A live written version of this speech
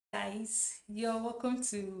Guys, you're welcome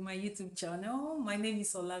to my YouTube channel. My name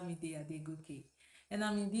is Olamide Adegoke, and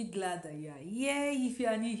I'm indeed glad that you are here. If you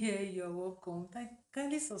are new here, you're welcome.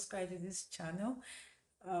 Kindly subscribe to this channel.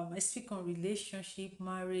 I speak on relationship,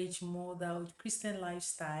 marriage, motherhood, Christian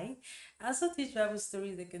lifestyle. I also teach Bible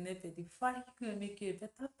stories that can help edify you and make you a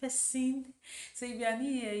better person. So if you are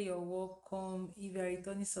new here, you're welcome. If you're a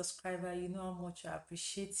returning subscriber, you know how much I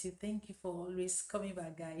appreciate you. Thank you for always coming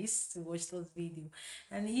back, guys, to watch those videos.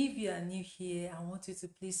 And if you are new here, I want you to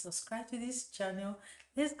please subscribe to this channel.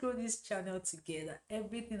 Let's grow this channel together.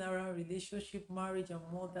 Everything around relationship, marriage, and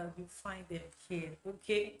mother, you find them here.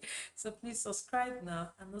 Okay, so please subscribe now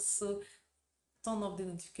and also turn off the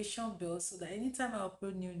notification bell so that anytime I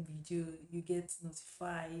upload new video, you get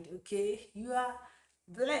notified. Okay, you are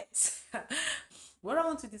blessed. What I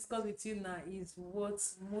want to discuss with you now is what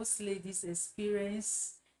most ladies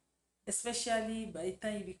experience, especially by the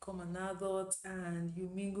time you become an adult and you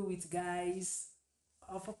mingle with guys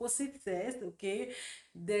of opposite sex. Okay,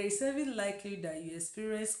 there is every likelihood that you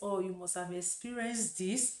experience or you must have experienced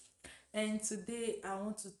this, and today I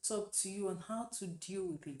want to talk to you on how to deal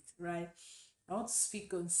with it, right? I want to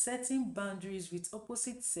speak on setting boundaries with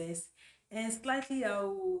opposite sex, and slightly I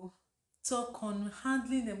will talk on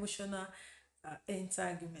handling emotional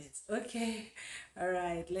entanglement. Okay, all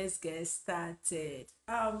right, let's get started.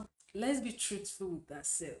 Let's be truthful with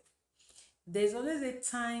ourselves. There's always a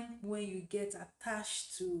time when you get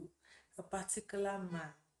attached to a particular man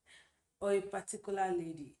or a particular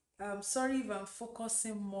lady. I'm sorry if I'm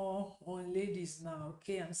focusing more on ladies now,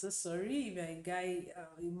 okay? I'm so sorry if you're a guy,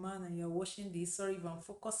 a man, and you're watching this. Sorry if I'm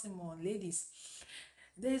focusing more on ladies.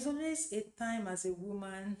 There is always a time as a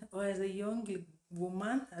woman or as a young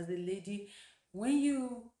woman, as a lady, when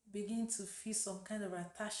you begin to feel some kind of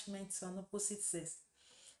attachment to an opposite sex,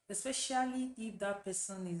 especially if that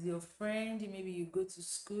person is your friend. Maybe you go to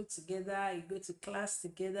school together, you go to class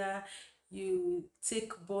together, you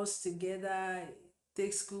take bus together,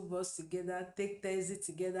 take school bus together, take taxi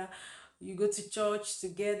together, you go to church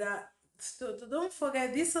together. So don't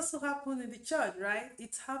forget, this also happens in the church, right?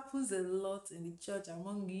 It happens a lot in the church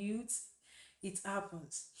among youth. It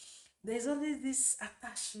happens. There's always this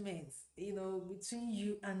attachment, between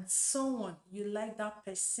you and someone. You like that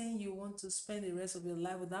person, you want to spend the rest of your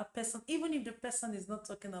life with that person, even if the person is not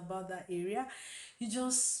talking about that area. You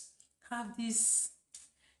just have this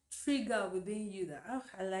trigger within you that, oh,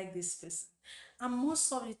 I like this person. And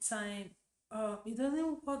most of the time, it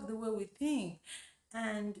doesn't work the way we think.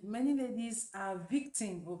 And many ladies are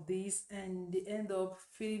victim of this, and they end up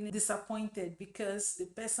feeling disappointed because the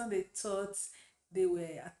person they thought they were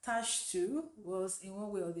attached to was in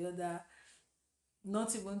one way or the other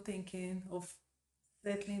not even thinking of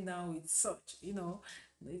settling down with such,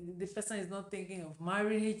 the person is not thinking of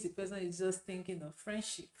marriage, the person is just thinking of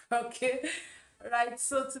friendship. Okay, right.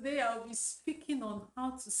 So today I'll be speaking on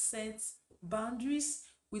how to set boundaries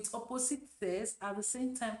with opposite sex, at the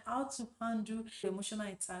same time how to handle emotional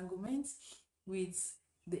entanglement with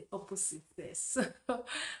the opposite sex.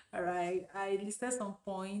 All right, I listed some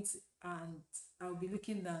points and I'll be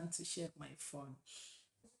looking down to share my phone.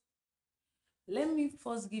 Let me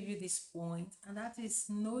first give you this point, and that is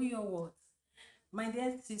know your worth. My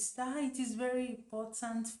dear sister, it is very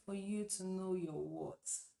important for you to know your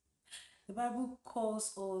worth. The Bible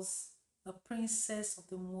calls us a princess of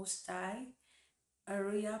the Most High, a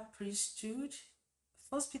royal priesthood.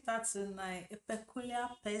 First Peter 2:9, a peculiar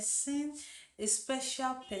person, a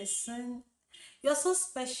special person. You're so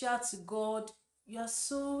special to God. You're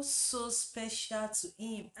so special to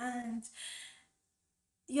Him, and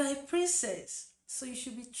you're a princess, so you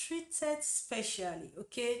should be treated specially.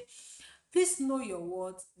 Okay, please know your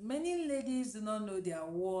worth. Many ladies do not know their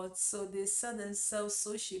worth, so they sell themselves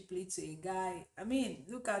so cheaply to a guy. I mean,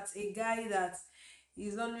 look at a guy that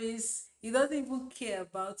is always, he doesn't even care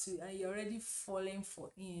about you, and you're already falling for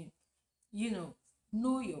him.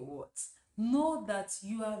 Know your worth. Know that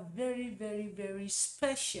you are very, very, very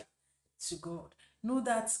special to God. Know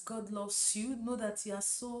that God loves you. Know that you are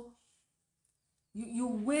so, you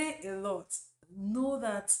weigh a lot. Know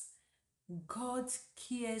that God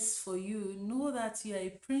cares for you. Know that you are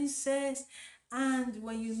a princess, and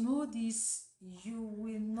when you know this, you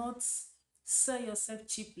will not sell yourself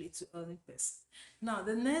cheaply to other person. Now,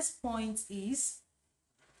 the next point is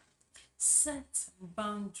set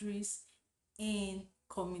boundaries in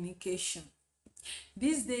communication.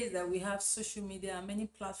 These days that we have social media and many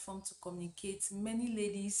platforms to communicate, many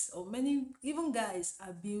ladies or many even guys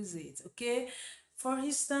abuse it. Okay, for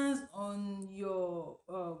instance, on your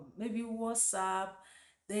maybe WhatsApp,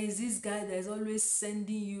 there is this guy that is always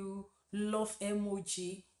sending you love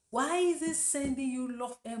emoji Why is he sending you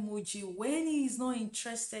love emoji when he is not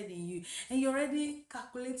interested in you? And you're already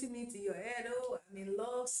calculating it in your head. Oh, I'm in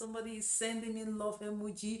love. Somebody is sending me love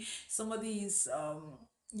emoji. Somebody is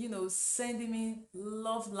sending me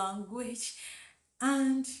love language.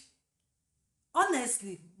 And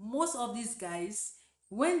honestly, most of these guys,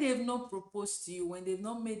 when they've not proposed to you, when they've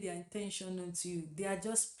not made their intention known to you, they are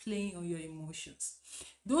just playing on your emotions.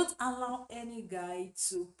 Don't allow any guy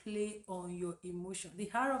to play on your emotion. The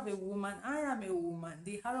heart of a woman, I am a woman,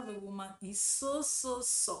 the heart of a woman is so so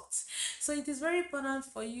soft. So it is very important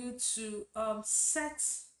for you to set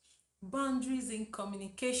boundaries in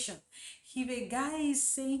communication. If a guy is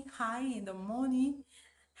saying hi in the morning,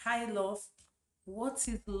 hi love, what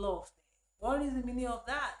is love? What is the meaning of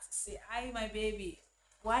that? Say, hi, my baby.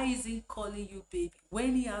 Why is he calling you baby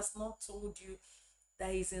when he has not told you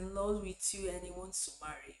that he's in love with you and he wants to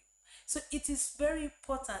marry you? So it is very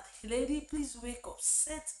important. Lady, please wake up.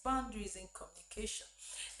 Set boundaries in communication.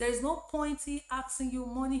 There is no point in asking you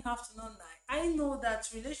morning, afternoon, night. I know that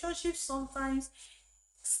relationships sometimes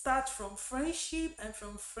start from friendship, and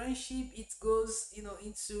from friendship it goes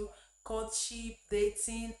into courtship,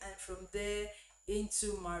 dating, and from there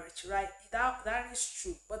into marriage, right? That is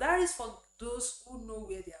true, but that is for those who know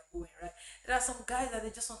where they are going, right? There are some guys that they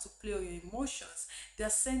just want to play on your emotions. They are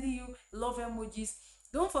sending you love emojis.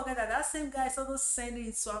 Don't forget that that same guy is also sending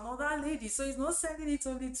it to another lady, so he's not sending it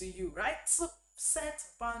only to you, right? So set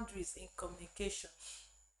boundaries in communication.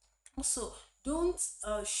 Also, don't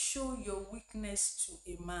show your weakness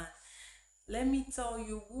to a man. Let me tell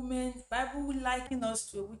you, women, Bible will liken us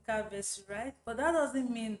to a weaker vessel, right? But that doesn't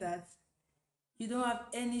mean that you don't have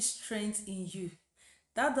any strength in you.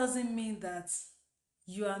 That doesn't mean that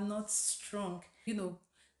you are not strong.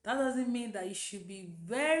 That doesn't mean that you should be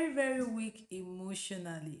very, very weak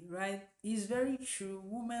emotionally, right? It's very true.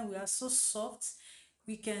 Women, we are so soft.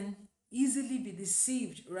 We can easily be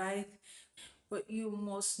deceived, right? But you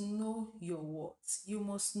must know your worth. You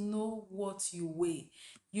must know what you weigh.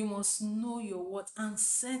 You must know your worth and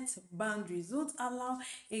set boundaries. Don't allow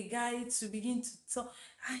a guy to begin to talk.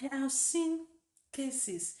 I have seen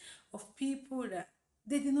cases of people that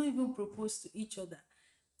they did not even propose to each other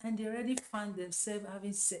and they already found themselves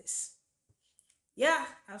having sex. Yeah,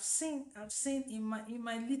 I've seen in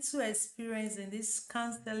my little experience in this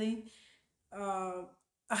counseling, uh,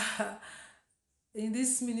 in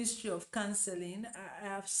this ministry of counseling, I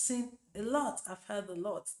have seen a lot. I've heard a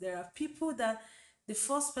lot. There are people that the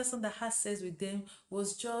first person that had sex with them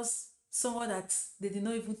was just someone that they did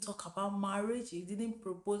not even talk about marriage. He didn't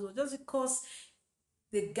propose, but just because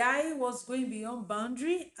the guy was going beyond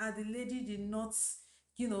boundary and the lady did not,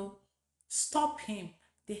 you know, stop him,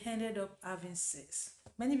 they ended up having sex.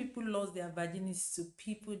 Many people lost their virginity to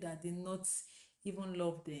people that did not even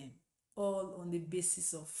love them, all on the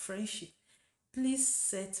basis of friendship. Please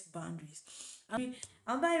set boundaries.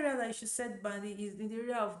 Another area that you should set boundaries is in the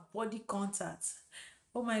area of body contact.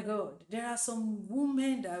 Oh my God, there are some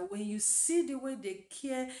women that when you see the way they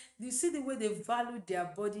care, you see the way they value their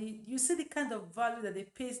body, you see the kind of value that they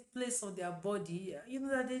place on their body, you know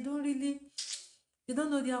that they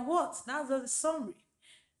don't know their worth. That's just the summary,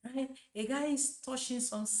 right? A guy is touching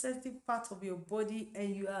some sensitive part of your body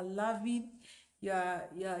and you are laughing, you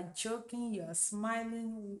are joking, you are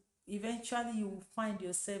smiling. Eventually, you will find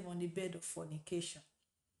yourself on the bed of fornication.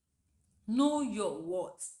 Know your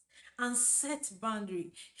worth and set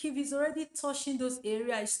boundary. If he's already touching those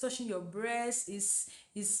areas, he's touching your breast, is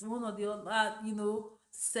one or the other,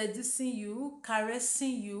 seducing you,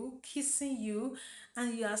 caressing you, kissing you,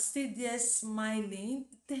 and you are still there smiling,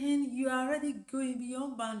 then you are already going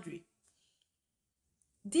beyond boundary.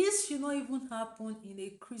 This should not even happen in a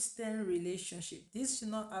Christian relationship. This should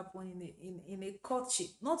not happen in a courtship.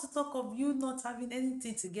 Not to talk of you not having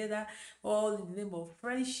anything together, all in the name of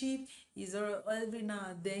friendship. Is every now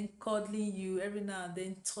and then cuddling you, every now and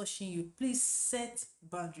then touching you. Please set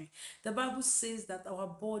boundary. The Bible says that our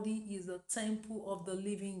body is a temple of the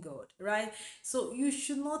living God, right? So you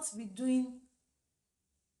should not be doing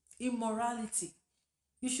immorality.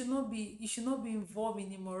 You should not be involved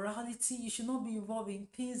in immorality. You should not be involved in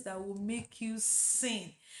things that will make you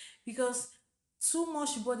sin, because too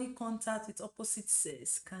much body contact with opposite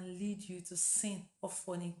sex can lead you to sin or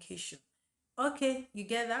fornication. Okay, you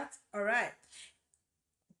get that? All right.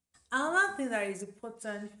 Another thing that is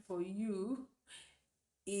important for you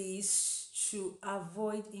is to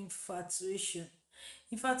avoid infatuation.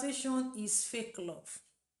 Infatuation is fake love.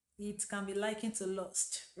 It can be likened to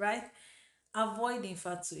lust, right? Avoid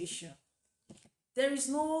infatuation. There is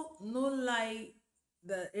no lie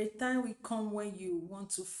that a time will come when you want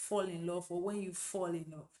to fall in love or when you fall in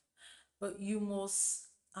love, but you must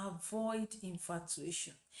avoid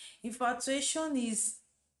infatuation. Infatuation is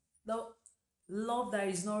the love that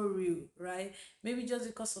is not real, right? Maybe just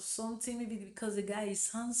because of something, maybe because the guy is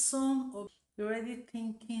handsome, or you're already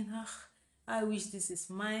thinking, ah, I wish this is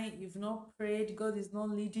mine. You've not prayed, God is not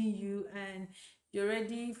leading you, and you're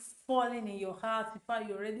already falling in your heart. In fact,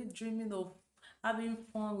 you're already dreaming of having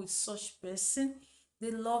fun with such person.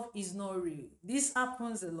 The love is not real. This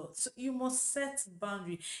happens a lot. So you must set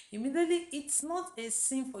boundary. Immediately, it's not a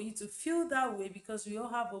sin for you to feel that way because we all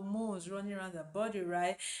have hormones running around the body,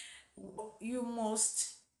 right? You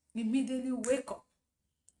must immediately wake up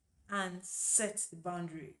and set the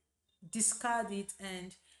boundary, discard it,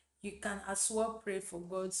 and you can as well pray for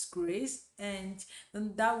God's grace. And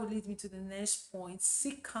then that will lead me to the next point: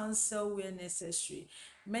 seek counsel where necessary.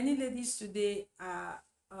 Many ladies today are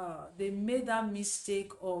they made that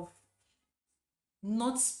mistake of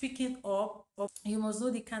not speaking up. You must know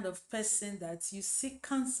the kind of person that you seek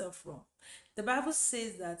counsel from. The Bible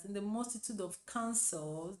says that in the multitude of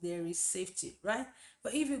counsels there is safety, right?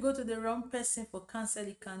 But if you go to the wrong person for counsel,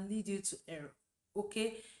 it can lead you to error.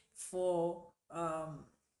 Okay, for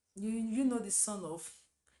you know the son of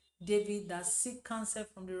David that seek counsel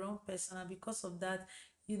from the wrong person, and because of that,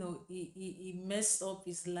 he messed up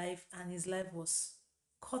his life, and his life was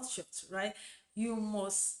cut short, right? You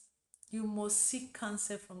must you must seek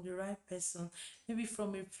counsel from the right person, maybe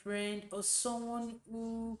from a friend or someone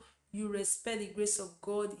who you respect the grace of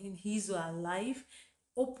God in his or her life.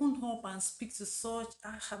 Open up and speak to such,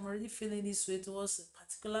 ah, I'm already feeling this way towards a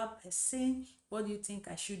particular person. What do you think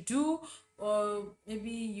I should do? Or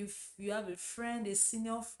maybe you have a friend, a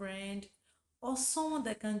senior friend, or someone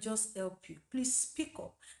that can just help you. Please speak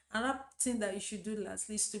up. Another thing that you should do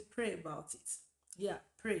lastly is to pray about it. Yeah,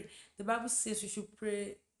 pray. The Bible says we should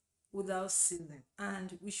pray without ceasing,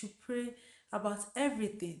 and we should pray about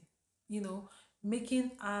everything, you know,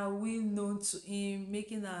 making our will known to him,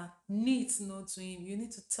 making our needs known to him. You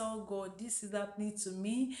need to tell God, this is happening to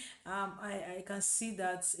me. I can see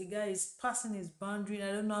that a guy is passing his boundary,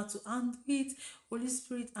 I don't know how to handle it. Holy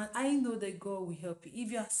Spirit, and I know that God will help you.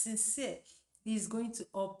 If you are sincere, he's going to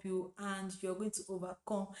help you, and you're going to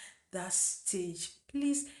overcome that stage.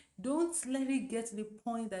 Please don't let it get to the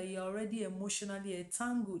point that you're already emotionally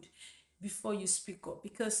entangled before you speak up,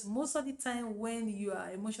 because most of the time when you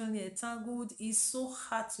are emotionally entangled, it's so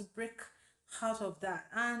hard to break out of that.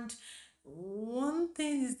 And one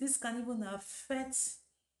thing is, this can even affect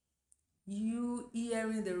you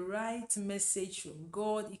hearing the right message from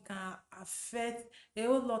God. It can affect a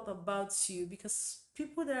whole lot about you, because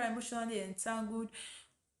people that are emotionally entangled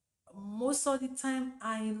most of the time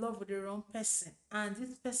are in love with the wrong person, and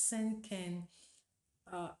this person can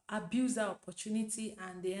abuse that opportunity,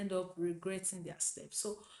 and they end up regretting their steps.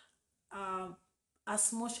 So um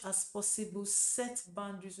as much as possible, set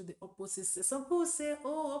boundaries with the opposite sex. Some people say,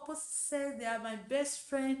 oh, opposite sex, they are my best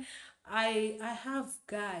friend. I have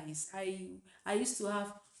guys, I used to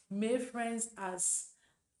have male friends as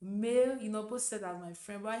male in opposite sex as my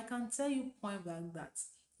friend, but I can tell you point blank that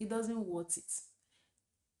it doesn't worth it.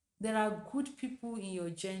 There are good people in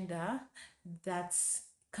your gender that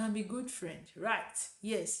can be good friend, right?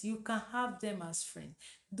 Yes, you can have them as friend.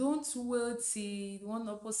 Don't wait till one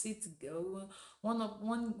opposite girl,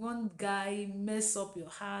 one guy mess up your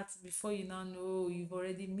heart before you now know you've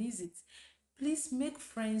already missed it. Please make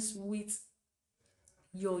friends with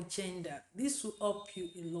your gender. This will help you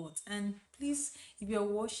a lot. And please, if you're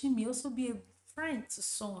watching me, also be a friend to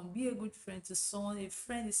someone. Be a good friend to someone. A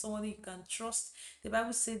friend is someone you can trust. The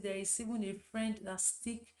Bible says there is even a friend that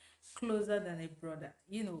stick closer than a brother.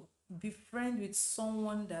 Be friend with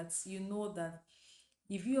someone that you know that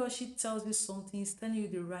if he or she tells you something, he's telling you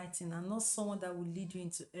the right thing, and not someone that will lead you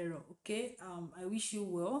into error. Okay. I wish you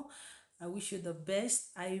well. I wish you the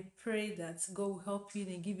best. I pray that God will help you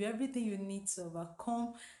and give you everything you need to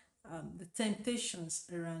overcome the temptations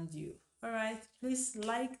around you. All right. Please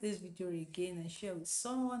like this video again and share with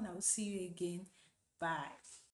someone. I will see you again. Bye.